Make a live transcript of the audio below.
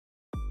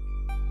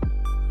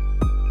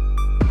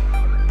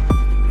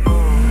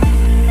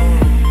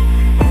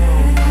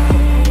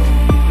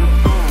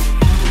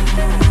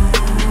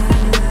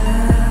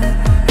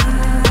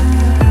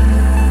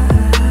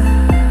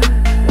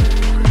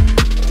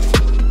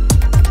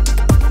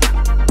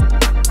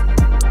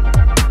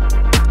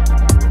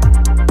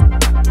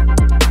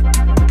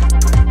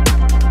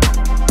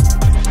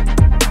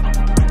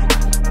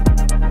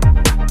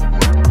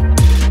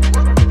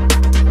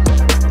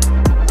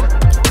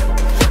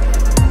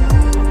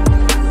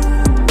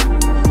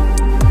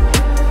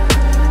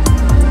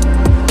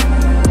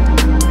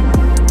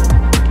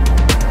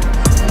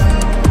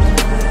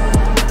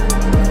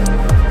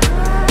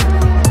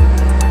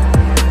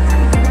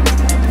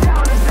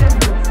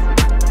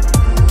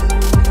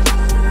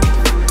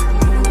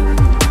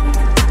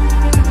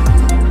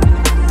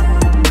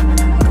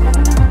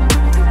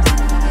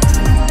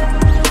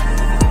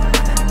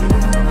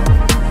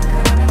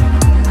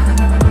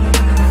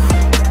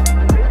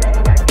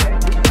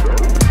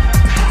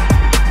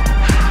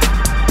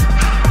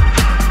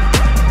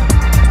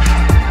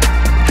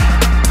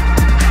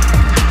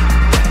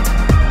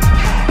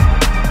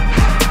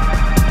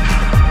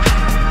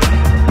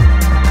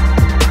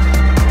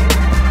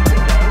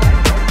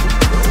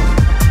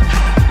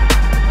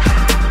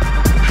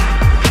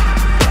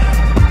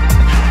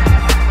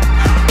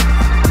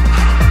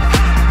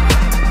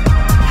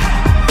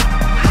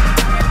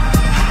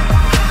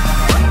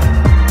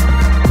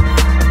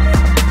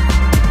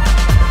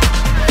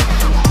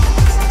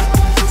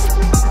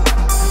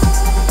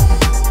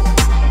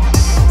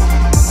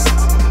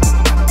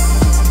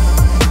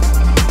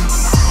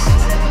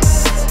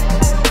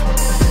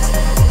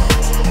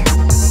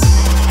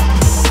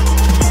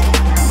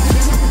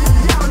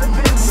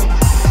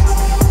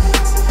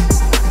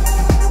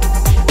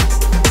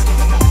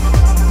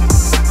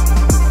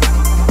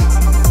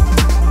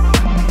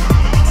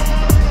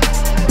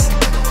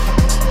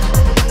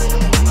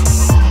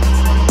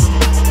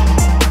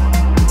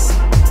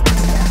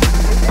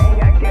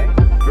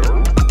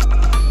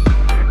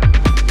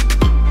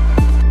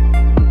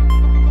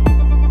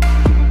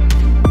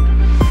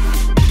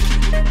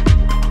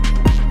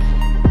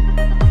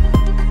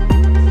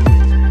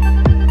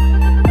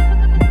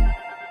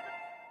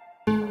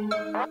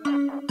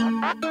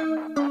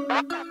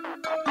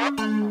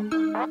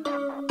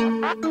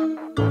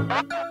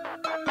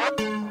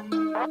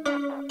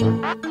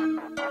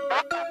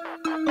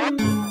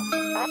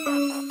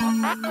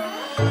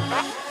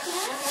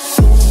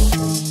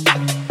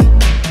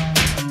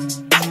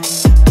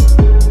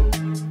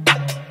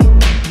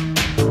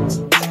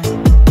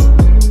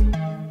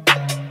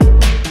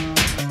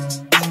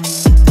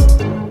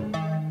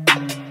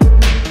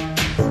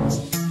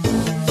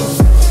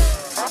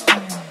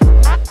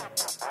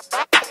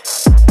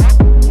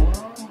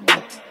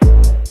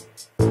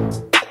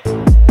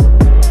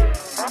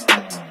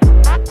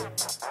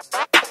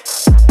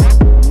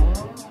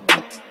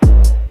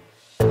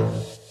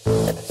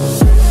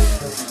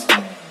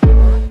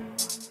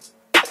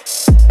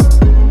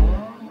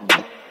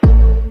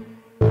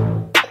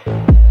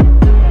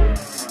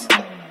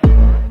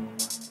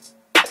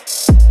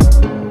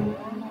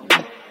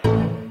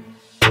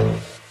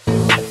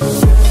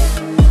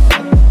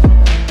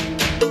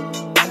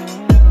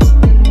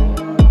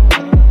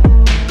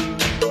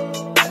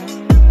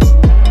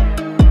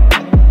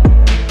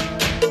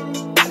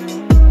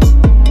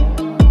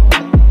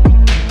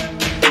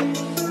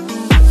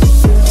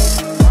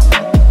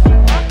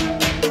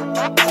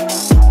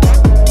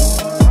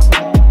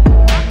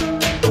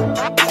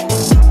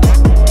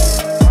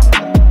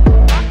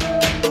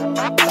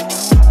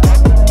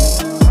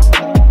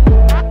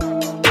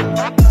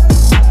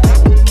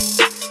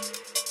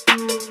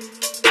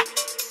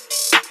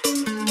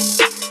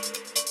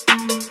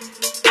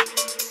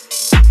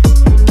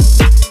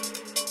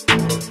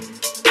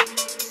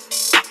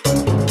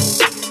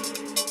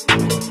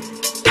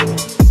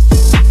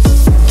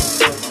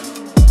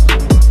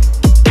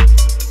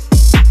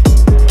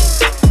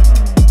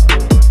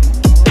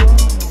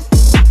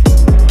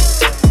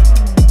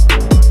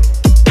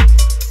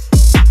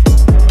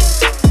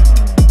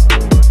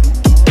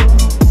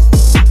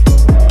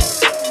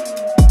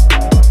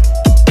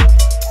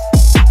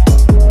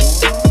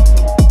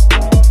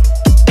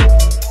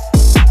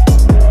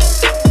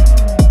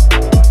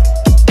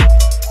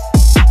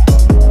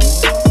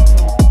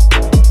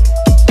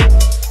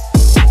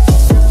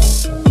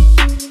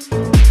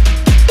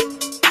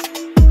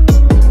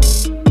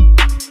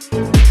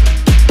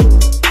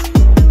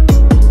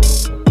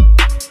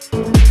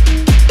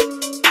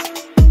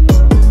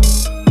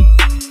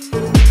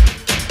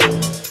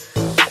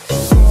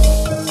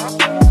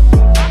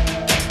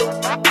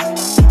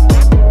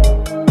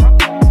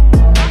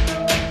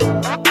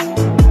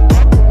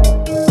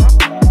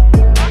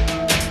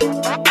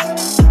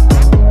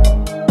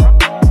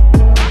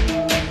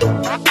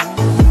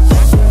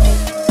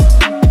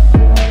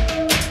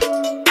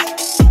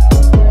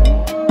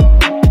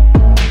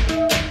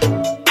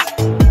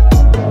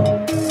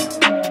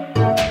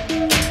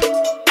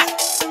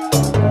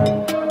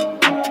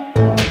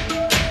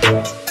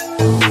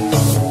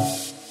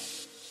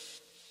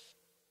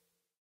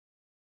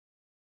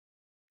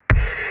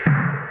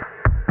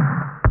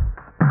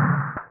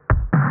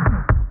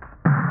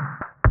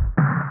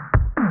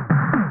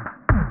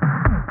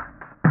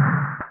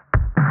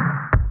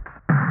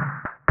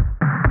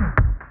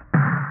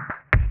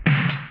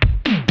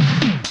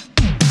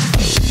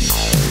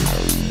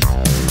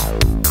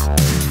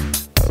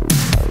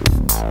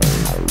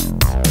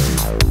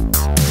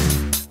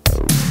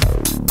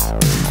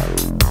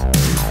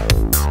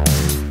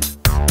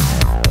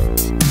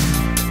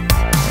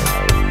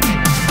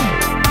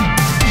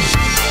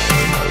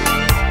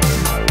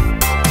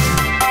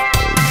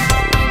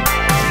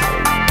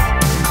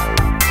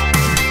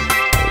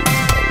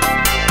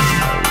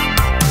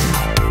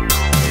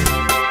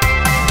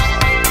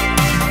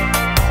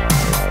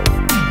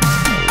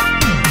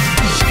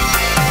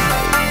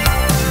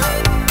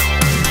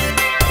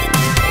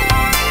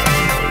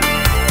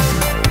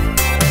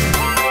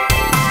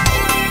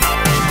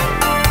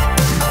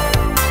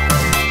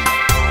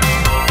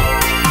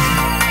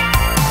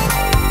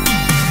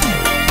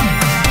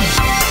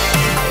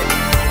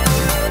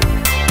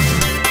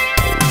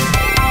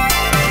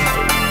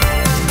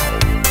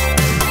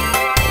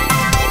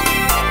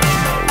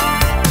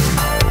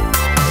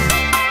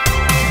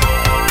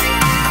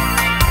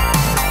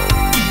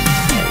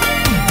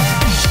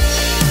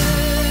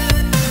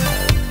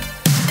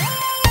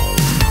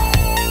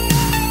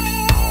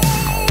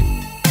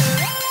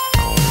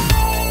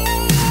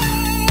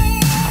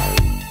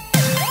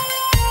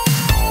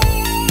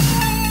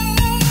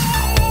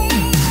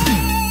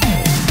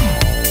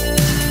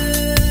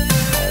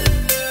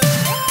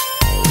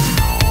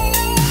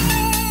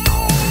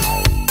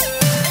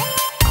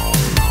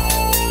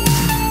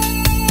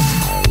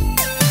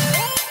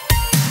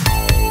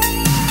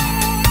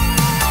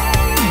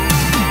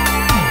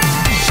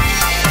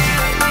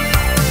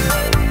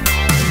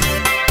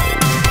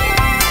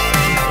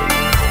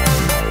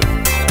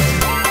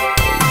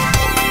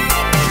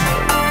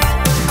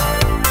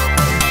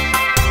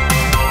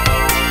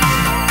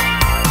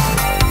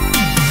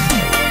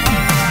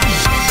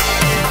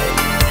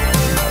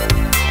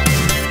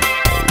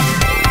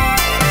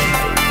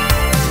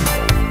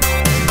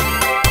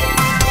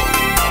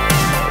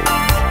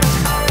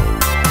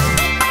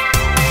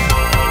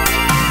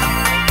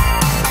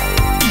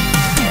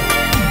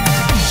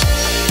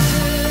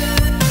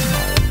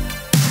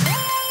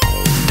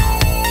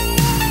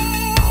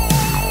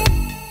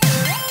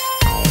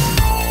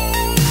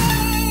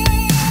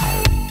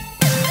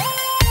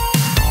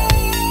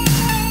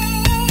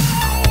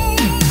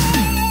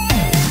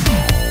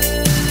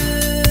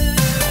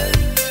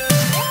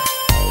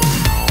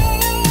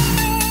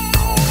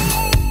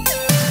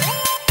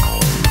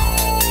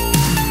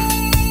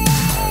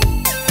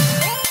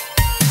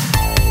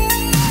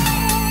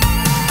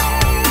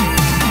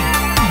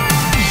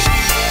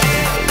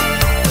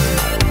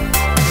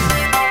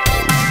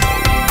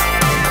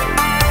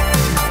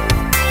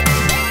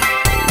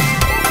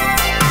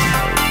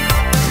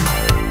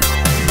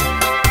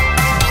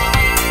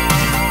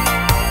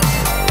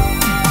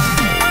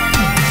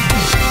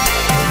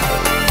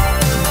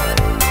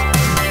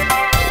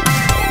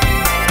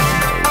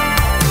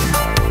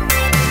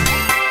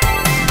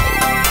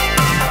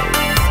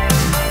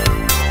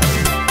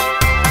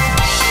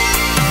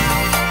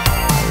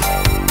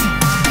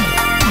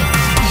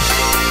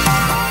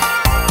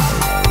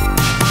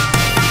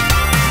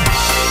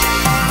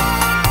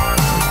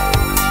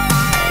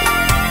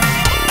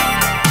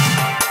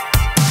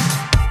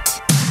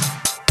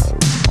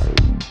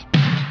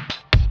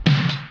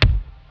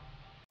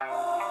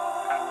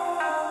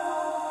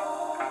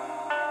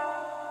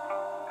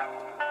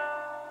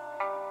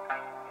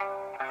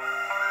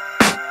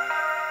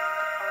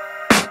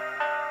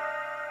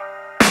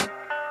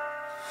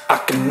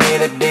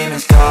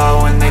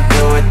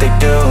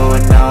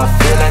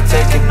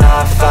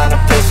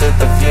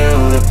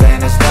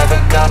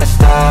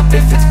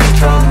if it's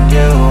controlling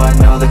you. I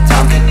know that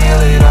time can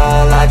heal it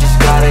all. I just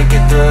gotta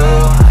get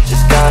through. I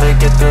just gotta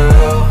get through.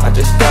 I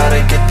just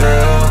gotta get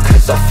through.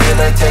 Cause I feel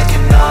like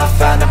taking off.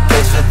 Find a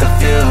place with a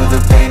view. The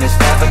pain is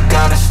never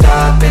gonna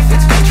stop if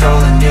it's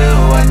controlling you.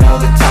 I know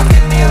that time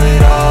can heal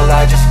it all.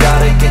 I just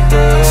gotta get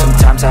through.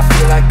 Sometimes I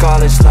feel like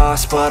all is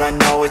lost, but I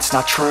know it's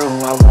not true.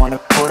 I wanna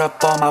put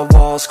up all my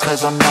walls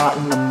cause I'm not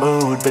in the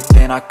mood, but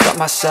then I cut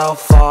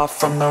myself off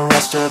from the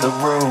rest of the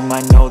room.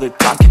 I know that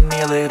time can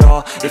heal it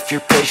all if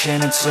you're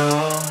patient and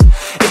soon.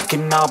 It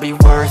can all be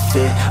worth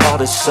it, all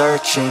the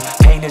searching.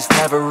 Pain is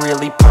never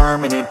really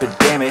permanent, but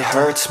damn it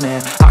hurts,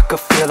 man. I could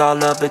feel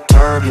all of the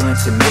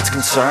turbulence and it's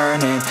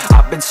concerning.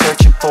 I've been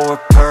searching for a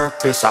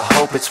purpose, I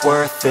hope it's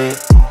worth it.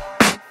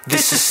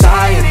 This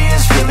society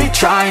is really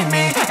trying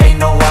me. Ain't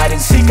no hide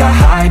and seek, I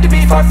hide to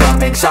be far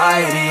from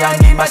anxiety. I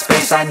need my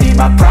space, I need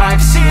my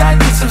privacy. I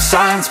need some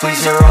silence,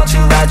 please, you're all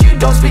too loud. You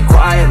don't speak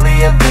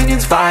quietly,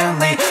 opinions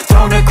violently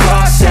thrown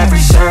across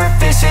every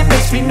surface. It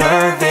makes me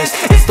nervous,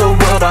 it's the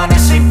world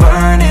honestly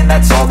burning.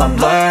 That's all I'm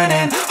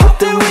learning,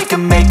 hope that we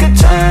can make a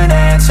turn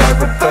and start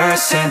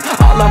reversing.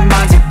 All our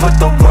minds, we put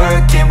the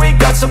work in, we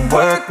got some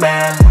work,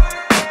 man.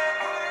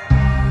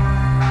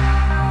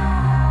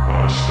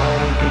 I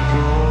started to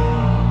grow.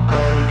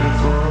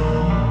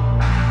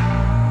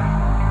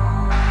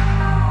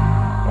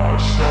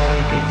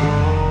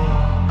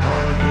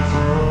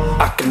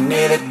 I can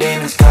hear the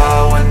demons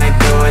call when they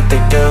do what they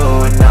do.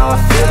 And now I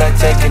feel like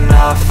taking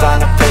off,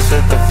 find a place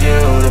with a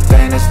view. The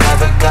pain is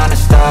never gonna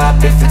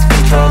stop if it's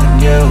controlling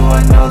you.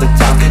 I know that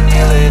time can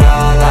heal it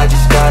all. I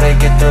just gotta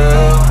get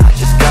through. I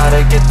just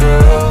gotta get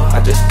through. I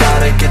just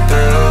gotta get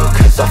through.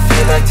 Cause I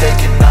feel like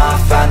taking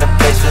off, find a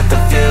place with a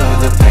view.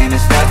 The pain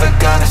is never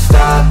gonna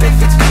stop if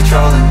it's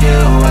controlling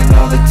you. I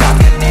know that time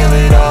can heal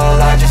it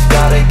all. I just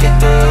gotta get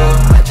through.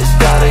 I just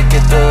gotta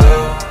get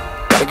through.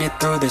 Gotta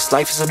get through this,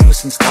 life is a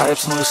nuisance, tie up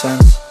some loose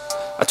ends.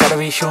 I try to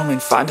be human,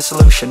 find a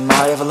solution,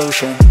 my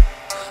evolution.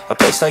 A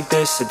place like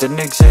this, it didn't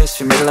exist,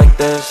 we made it like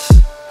this.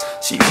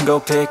 So you can go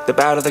pick the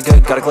bad or the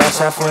good, got a glass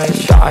halfway.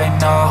 I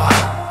know,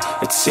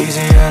 it's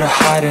easier to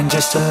hide than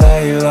just to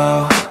lay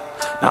low.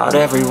 Not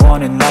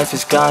everyone in life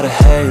has got a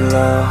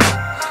halo.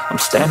 I'm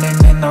standing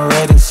in the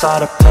red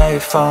inside a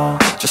payphone.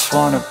 Just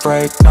wanna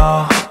break,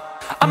 no,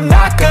 I'm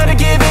not gonna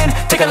give in.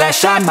 Take a last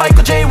shot,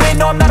 Michael J. Win.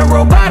 No, I'm not a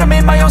robot, I'm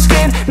in my own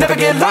skin. Never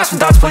get lost when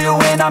thoughts pull you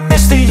in. I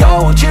miss the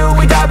old you,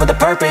 we died with a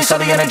purpose. All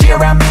the energy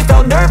around me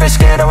felt nervous,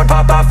 scared I would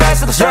pop off fast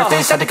to the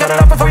surface. Had to cut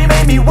it off before you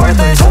made me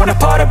worthless. Torn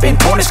apart, I've been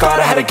torn and scarred.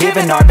 I had a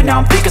given art, but now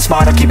I'm thinking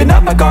smart. I'm keeping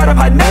up my guard, I'm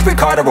hiding every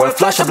card. A royal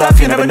flush of left,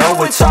 you never know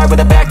what's hard. With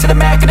a back to the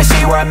mat, gonna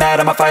see where I'm at.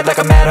 I'ma fight like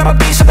I'm mad, I'ma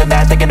be something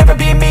that they can never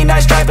be me.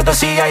 Nice try, but they'll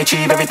see I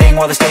achieve everything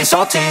while they stay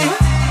salty.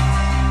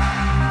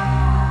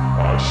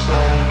 I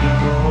started to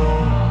go.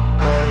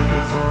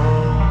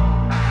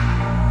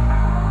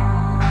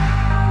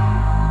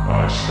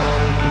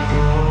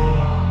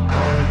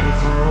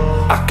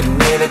 I can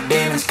hear the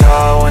demons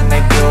call when they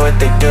do what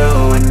they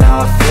do. And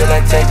now I feel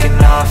like taking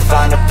off,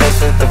 find a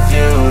place with a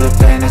view. The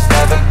pain is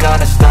never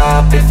gonna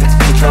stop if it's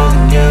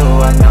controlling you.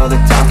 I know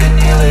that time can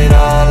heal it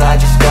all. I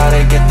just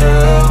gotta get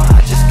through.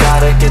 I just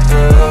gotta get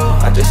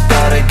through. I just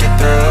gotta get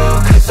through.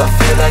 Cause I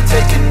feel like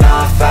taking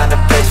off, find a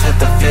place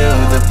with a view.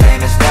 The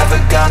pain is never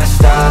gonna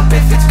stop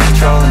if it's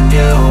controlling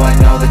you. I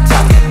know that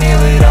time can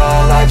heal it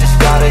all. I just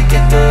gotta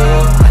get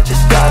through. I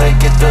just gotta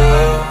get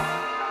through.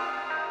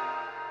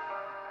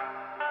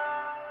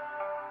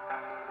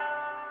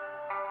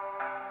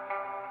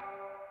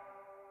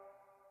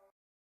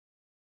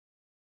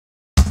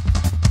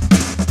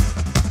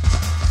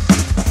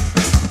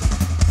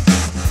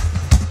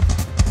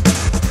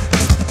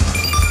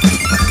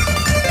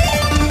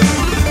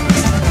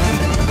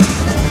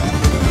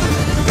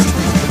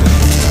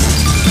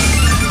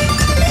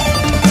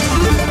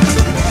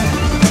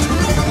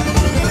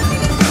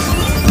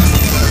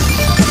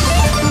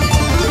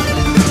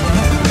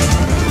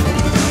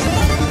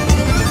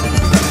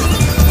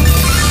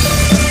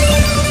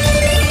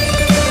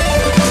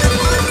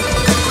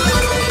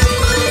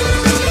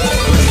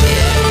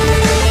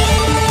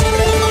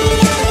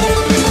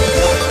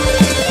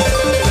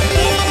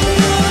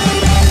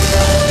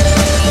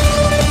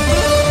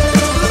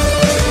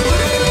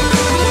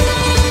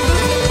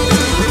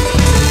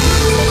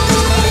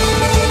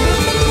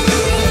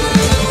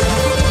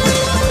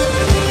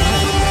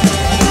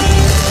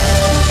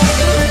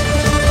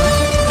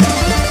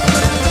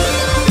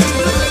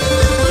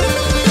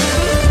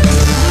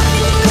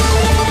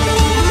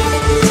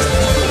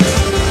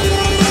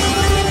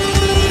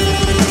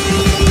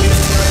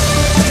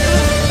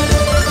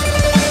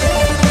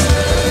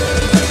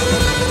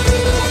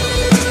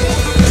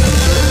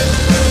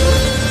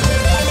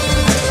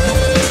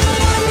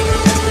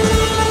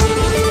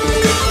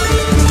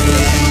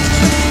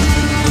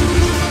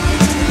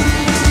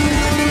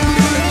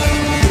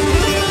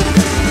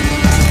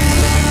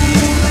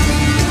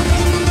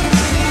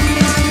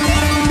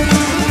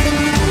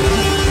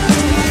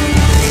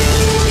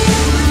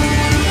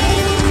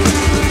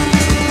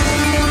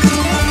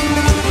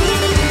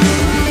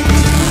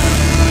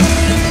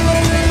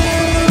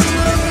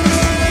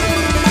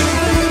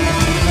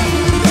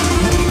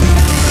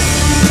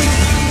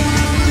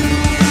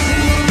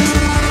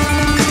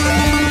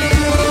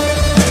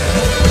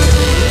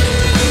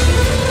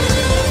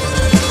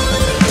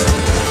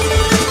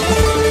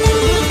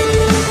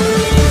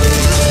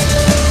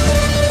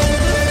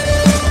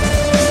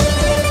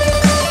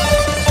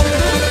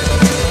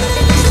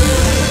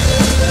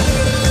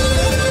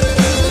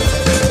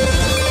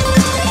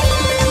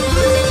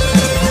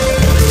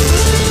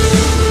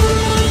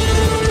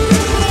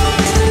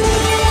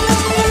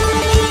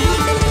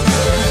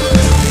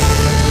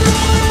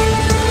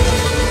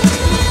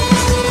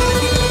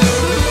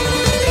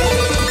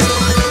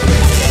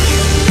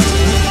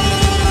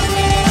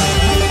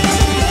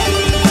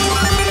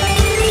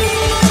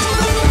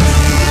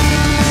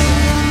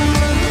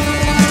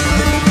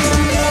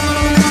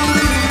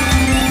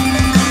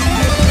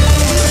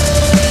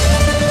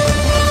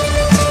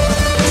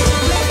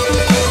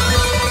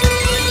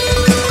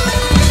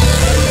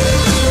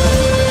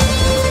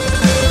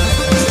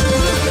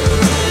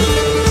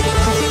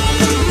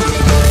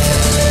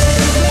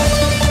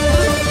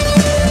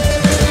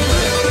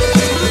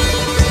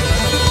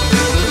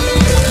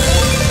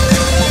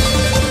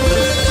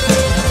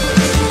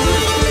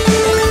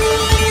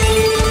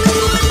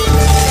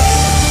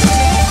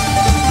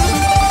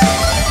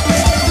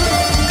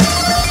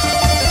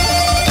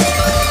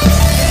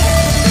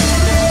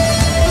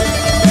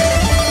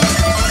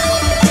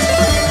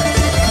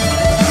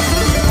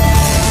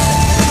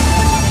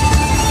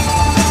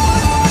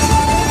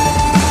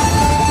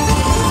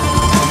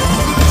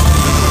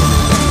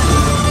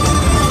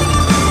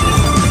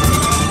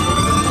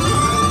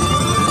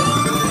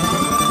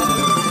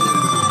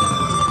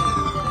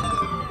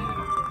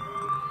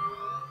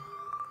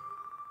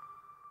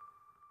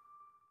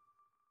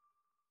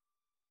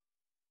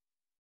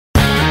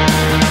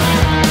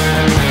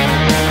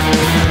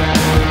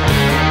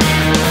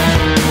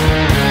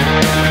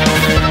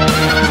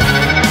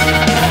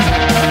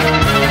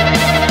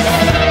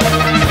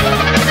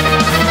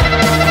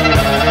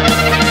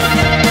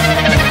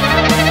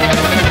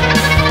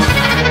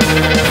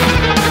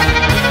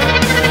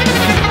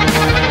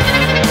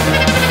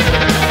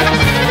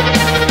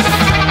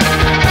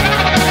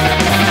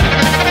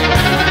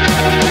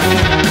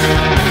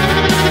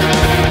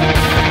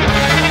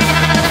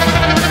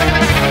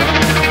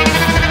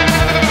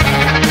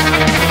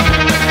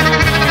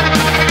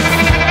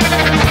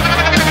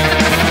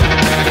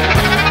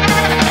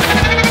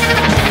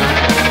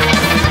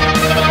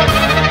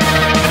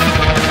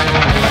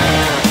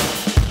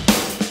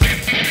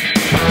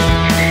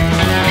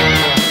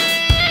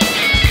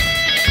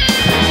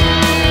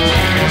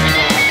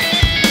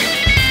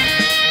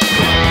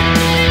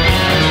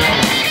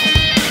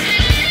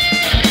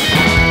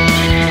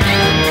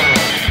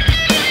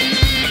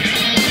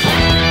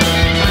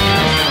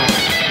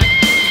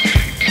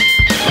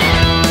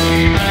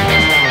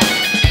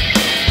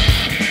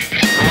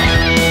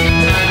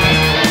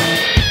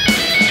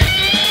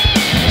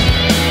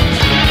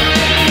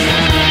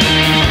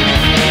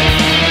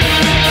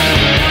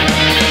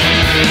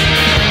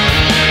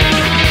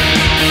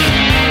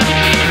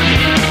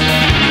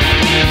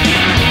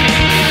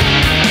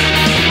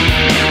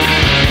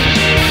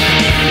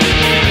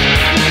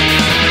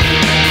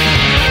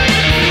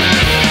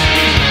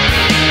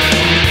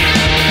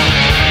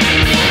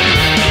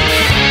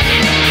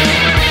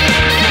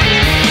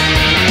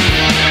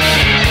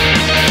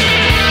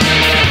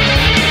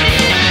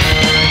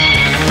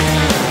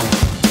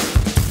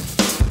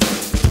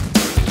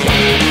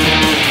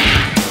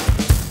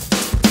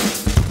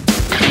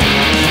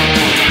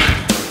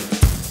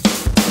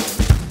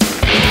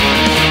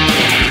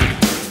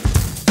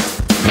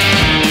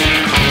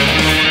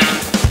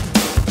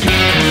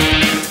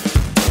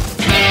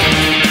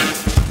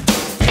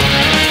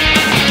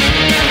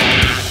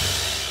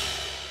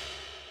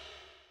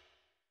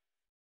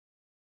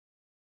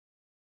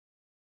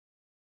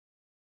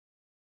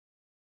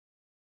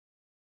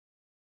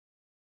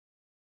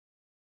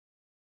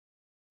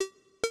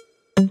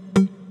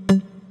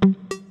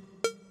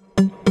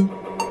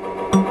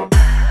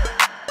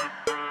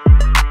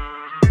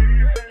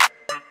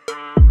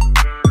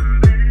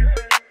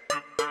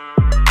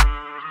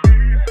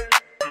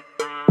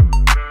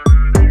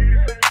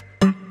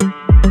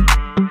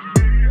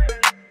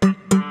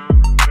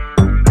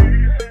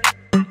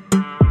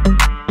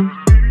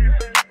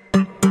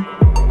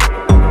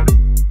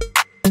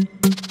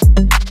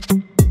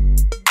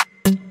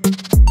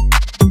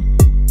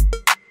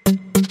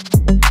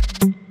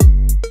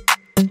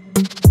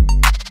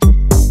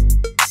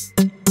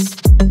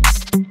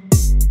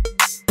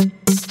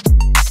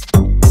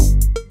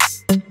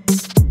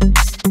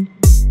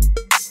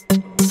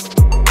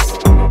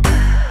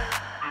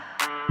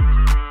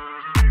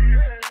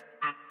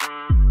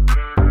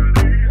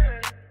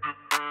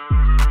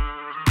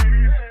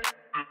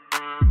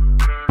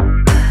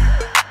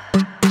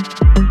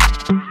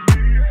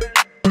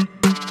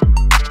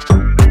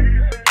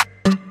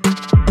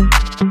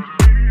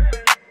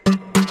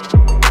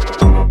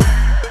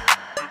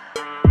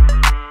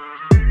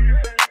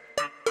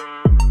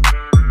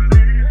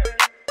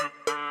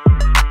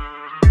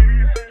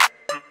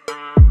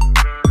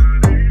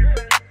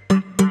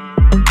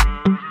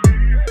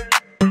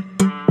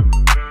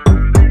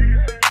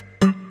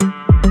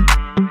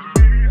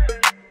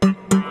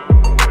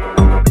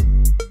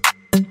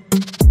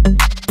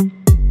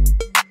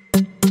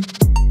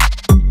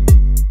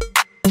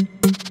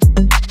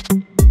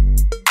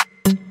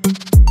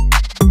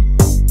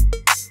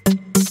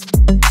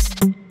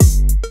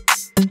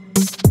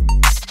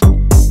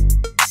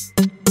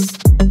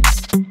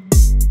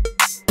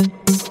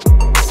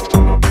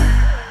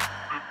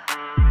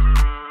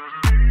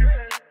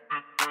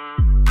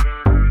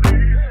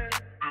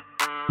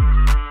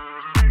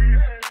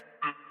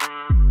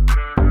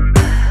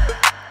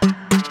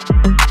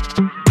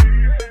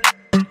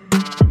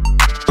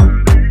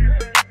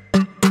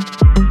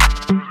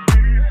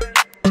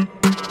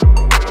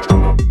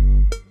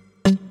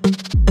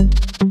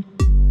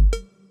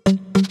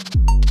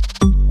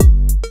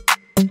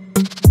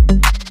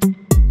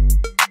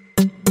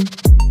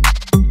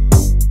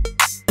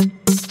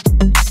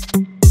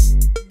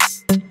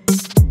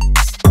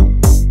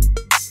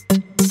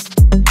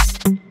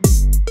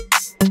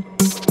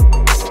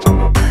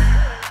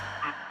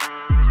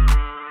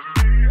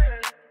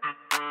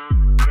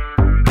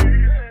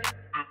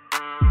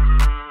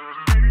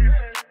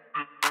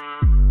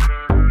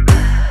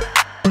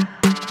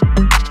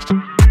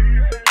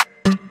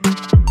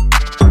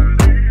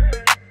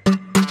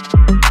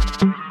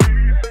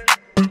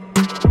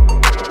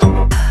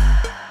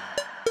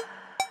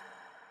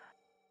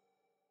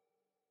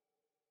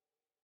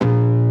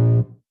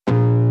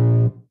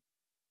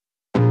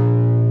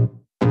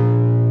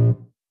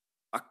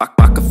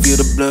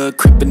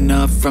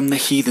 from the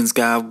heathens.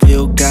 Got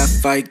will, got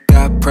fight,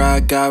 got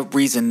pride, got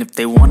reason. If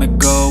they wanna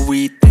go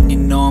eat, then you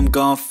know I'm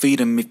gon' feed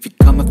them. If you're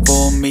coming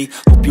for me,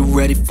 hope you're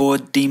ready for a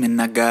demon.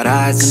 I got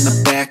eyes in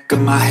the back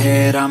of my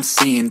head, I'm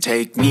seeing.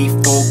 Take me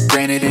for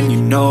granted and you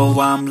know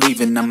I'm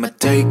leaving. I'ma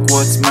take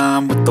what's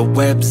mine with the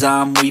webs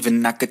I'm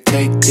weaving. I could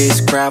take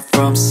this crowd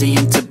from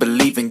seeing to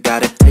believing.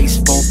 Got a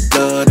taste for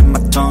blood and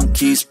my tongue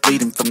keeps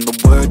bleeding from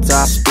the words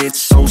I spit.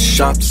 So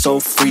sharp, so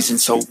freezing,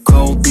 so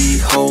cold.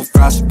 Behold,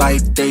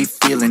 frostbite they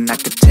feeling. I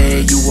could tear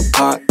you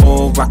apart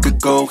or I could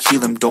go heal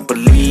them. Don't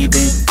believe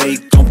in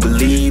fate, don't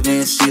believe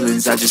in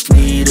ceilings. I just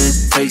need a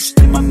taste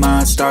and my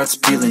mind starts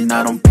peeling.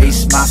 I don't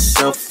pace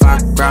myself, I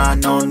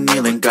grind on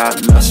kneeling.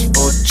 Got lust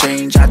for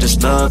change, I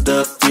just love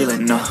the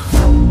feeling.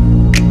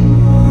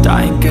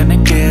 I ain't gonna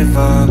give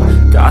up.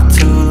 Got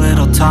too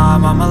little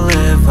time, I'ma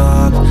live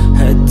up.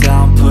 Head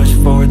down, push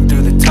forward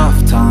through the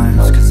tough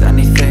times. Cause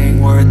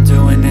anything worth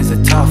doing is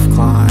a tough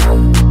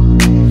climb.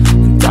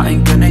 And I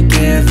ain't gonna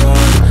give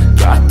up.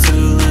 Got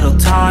too little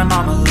time,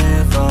 I'ma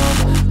live up.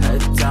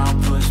 Head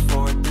down, push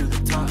forward through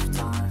the tough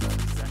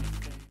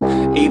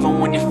times. Even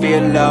when you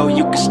feel low,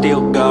 you can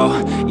still go.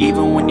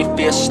 Even when you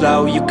feel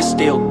slow, you can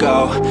still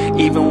go.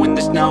 Even when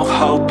there's no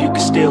hope, you can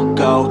still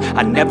go.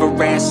 I never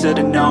answer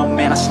to no,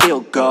 man, I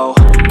still go.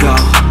 Go,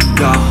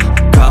 go,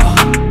 go,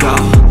 go,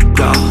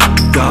 go,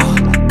 go,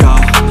 go,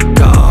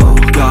 go,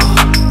 go,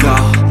 go,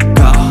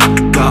 go,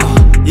 go,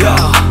 yo,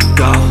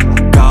 go,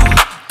 go,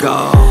 go.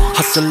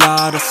 Hustle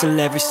hard, hustle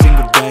every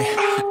single day.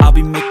 I'll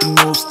be making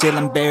moves till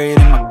I'm buried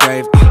in my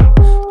grave.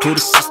 To the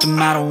system,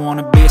 I don't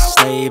wanna be a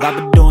slave. I've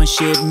been doing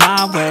shit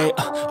my way,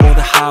 or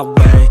the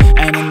highway.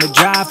 And in the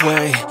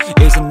driveway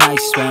is a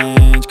nice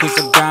range. Cause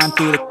I grind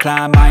through the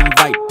climb, I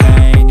invite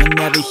pain. You'll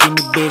never hear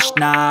me, bitch,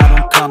 nah, I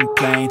don't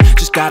complain.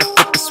 Just gotta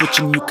flip the switch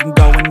and you can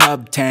go and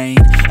obtain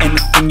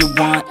anything you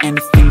want,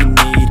 anything you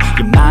need.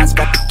 Your mind's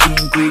got the key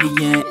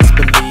ingredient, it's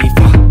belief.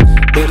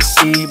 They're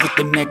deceived with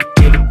the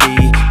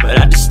negativity, but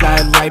I just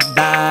slide right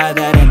by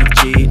that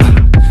energy.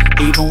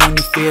 Even when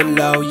you feel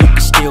low, you can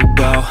still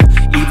go.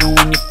 Even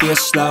when you feel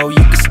slow,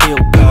 you can still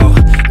go.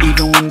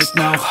 Even when there's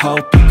no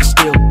hope, you can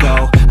still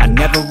go. I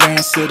never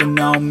answer to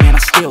no, man, I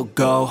still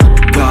go.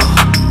 Go,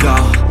 go,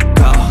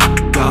 go,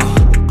 go,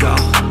 go,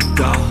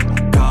 go.